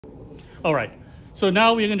All right, so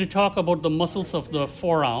now we're going to talk about the muscles of the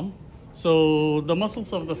forearm. So the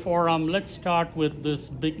muscles of the forearm, let's start with this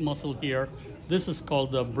big muscle here. This is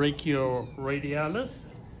called the brachioradialis.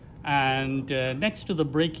 And next to the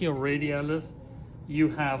brachioradialis, you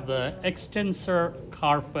have the extensor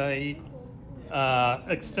carpi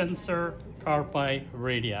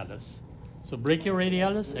radialis. So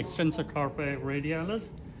brachioradialis, extensor carpi radialis.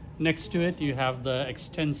 Next to it, you have the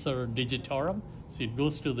extensor digitorum. So it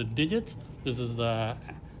goes to the digits. This is the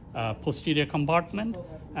posterior compartment,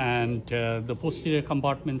 and the posterior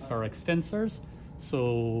compartments are extensors.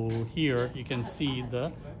 So here you can see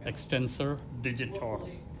the extensor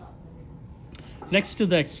digitorum. Next to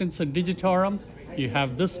the extensor digitorum, you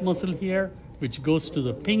have this muscle here, which goes to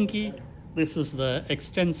the pinky. This is the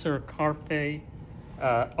extensor carpi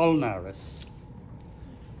ulnaris.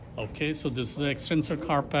 Okay, so this is the extensor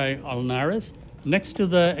carpi ulnaris. Next to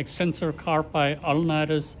the extensor carpi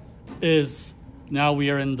ulnaris is, now we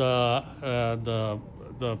are in the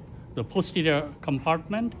posterior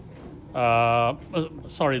compartment.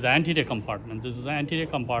 Sorry, the anterior compartment. This is the anterior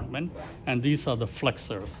compartment, and these are the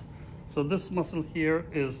flexors. So this muscle here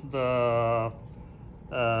is the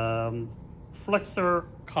flexor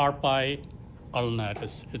carpi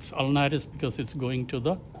ulnaris. It's ulnaris because it's going to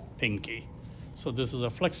the pinky. So this is a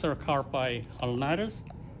flexor carpi ulnaris.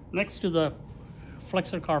 Next to the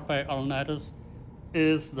flexor carpi ulnaris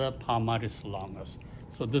is the palmaris longus.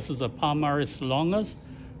 So this is a palmaris longus,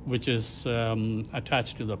 which is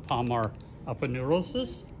attached to the palmar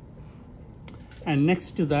aponeurosis. And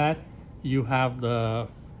next to that, you have the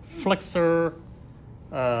flexor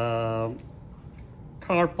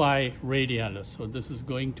carpi radialis. So this is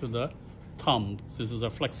going to the thumb. This is a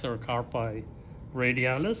flexor carpi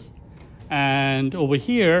radialis. And over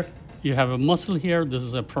here, you have a muscle here. This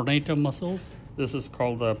is a pronator muscle. This is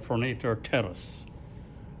called the pronator teres.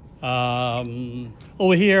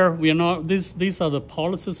 Over here, we are not, these are the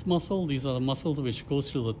pollicis muscle. These are the muscles which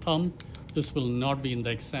goes to the thumb. This will not be in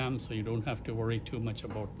the exam, so you don't have to worry too much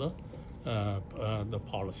about the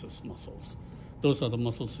pollicis muscles. Those are the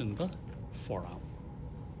muscles in the forearm.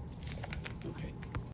 Okay.